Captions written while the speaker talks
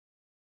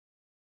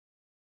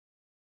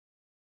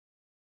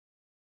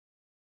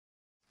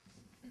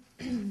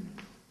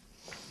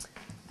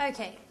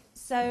Okay,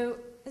 so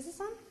is this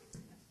on?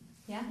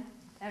 Yeah,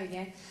 there we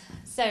go.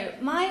 So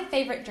my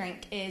favourite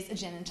drink is a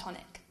gin and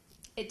tonic.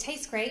 It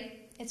tastes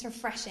great, it's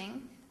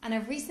refreshing, and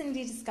I've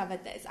recently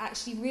discovered that it's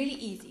actually really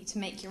easy to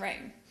make your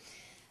own.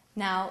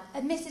 Now,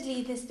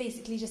 admittedly, this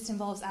basically just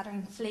involves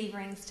adding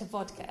flavourings to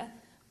vodka,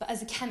 but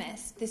as a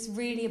chemist, this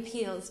really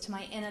appeals to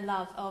my inner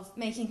love of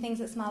making things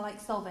that smell like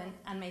solvent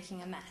and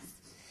making a mess.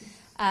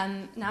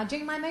 Now,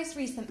 during my most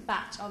recent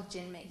batch of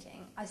gin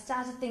making, I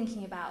started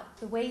thinking about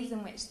the ways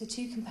in which the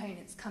two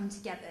components come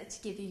together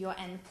to give you your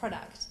end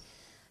product.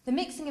 The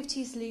mixing of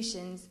two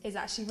solutions is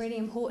actually really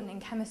important in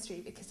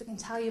chemistry because it can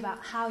tell you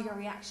about how your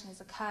reaction is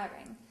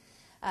occurring,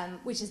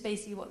 which is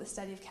basically what the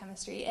study of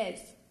chemistry is.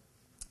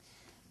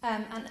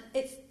 And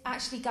it's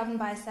actually governed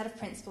by a set of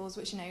principles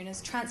which are known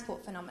as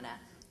transport phenomena.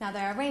 Now,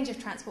 there are a range of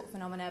transport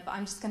phenomena, but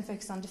I'm just going to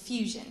focus on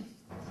diffusion.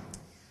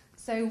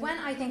 So when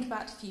I think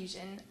about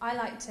diffusion, I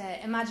like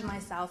to imagine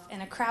myself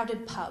in a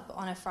crowded pub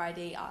on a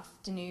Friday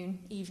afternoon,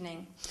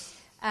 evening.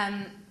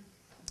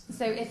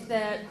 So if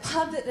the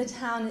town that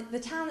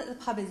the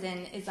pub is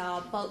in is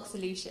our bulk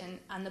solution,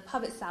 and the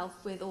pub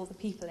itself with all the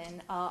people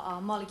in are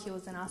our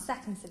molecules in our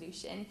second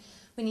solution,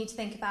 we need to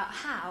think about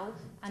how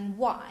and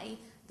why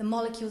the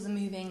molecules are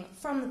moving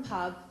from the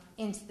pub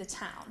into the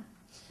town.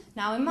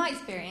 Now, in my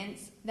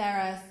experience,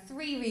 there are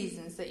 3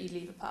 reasons that you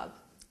leave a pub.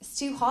 It's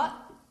too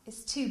hot,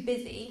 it's too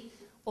busy,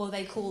 or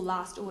they call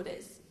last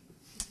orders.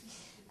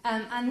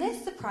 And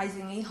this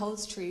surprisingly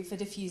holds true for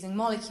diffusing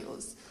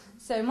molecules.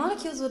 So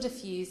molecules will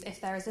diffuse if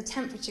there is a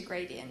temperature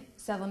gradient.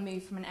 So they'll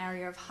move from an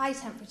area of high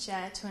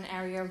temperature to an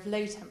area of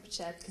low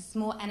temperature because it's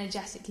more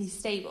energetically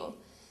stable.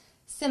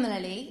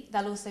 Similarly,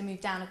 they'll also move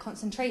down a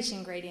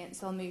concentration gradient.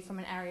 So they'll move from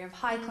an area of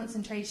high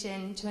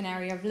concentration to an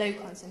area of low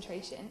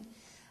concentration.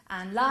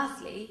 And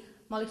lastly,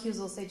 molecules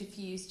also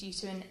diffuse due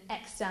to an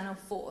external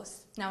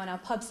force. Now, in our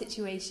pub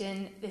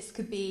situation, this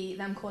could be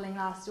them calling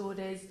last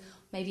orders.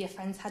 Maybe a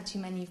friend's had too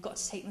many, you've got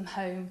to take them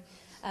home.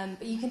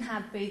 But you can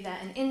have both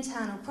an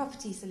internal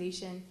property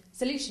solution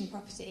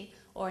property,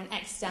 or an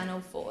external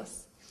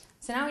force.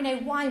 So now we know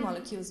why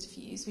molecules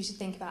diffuse, we should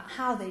think about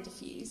how they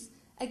diffuse.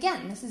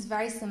 Again, this is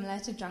very similar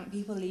to drunk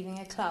people leaving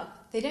a club.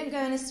 They don't go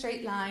in a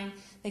straight line,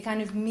 they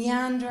kind of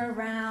meander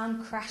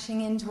around,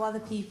 crashing into other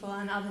people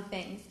and other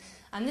things.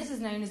 And this is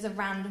known as a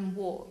random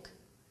walk.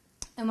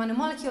 And when a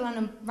molecule on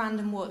a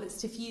random walk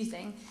that's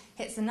diffusing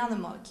hits another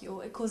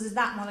molecule, it causes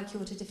that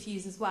molecule to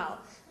diffuse as well.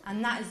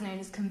 And that is known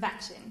as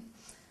convection.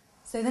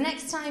 So the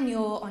next time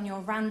you're on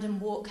your random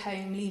walk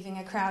home leaving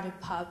a crowded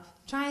pub,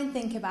 try and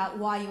think about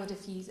why you're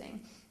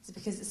diffusing. Is it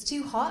because it's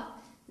too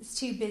hot, it's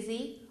too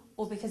busy,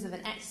 or because of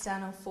an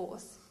external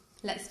force?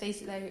 Let's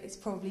face it though, it's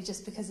probably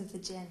just because of the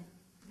gin.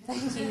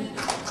 Thank you.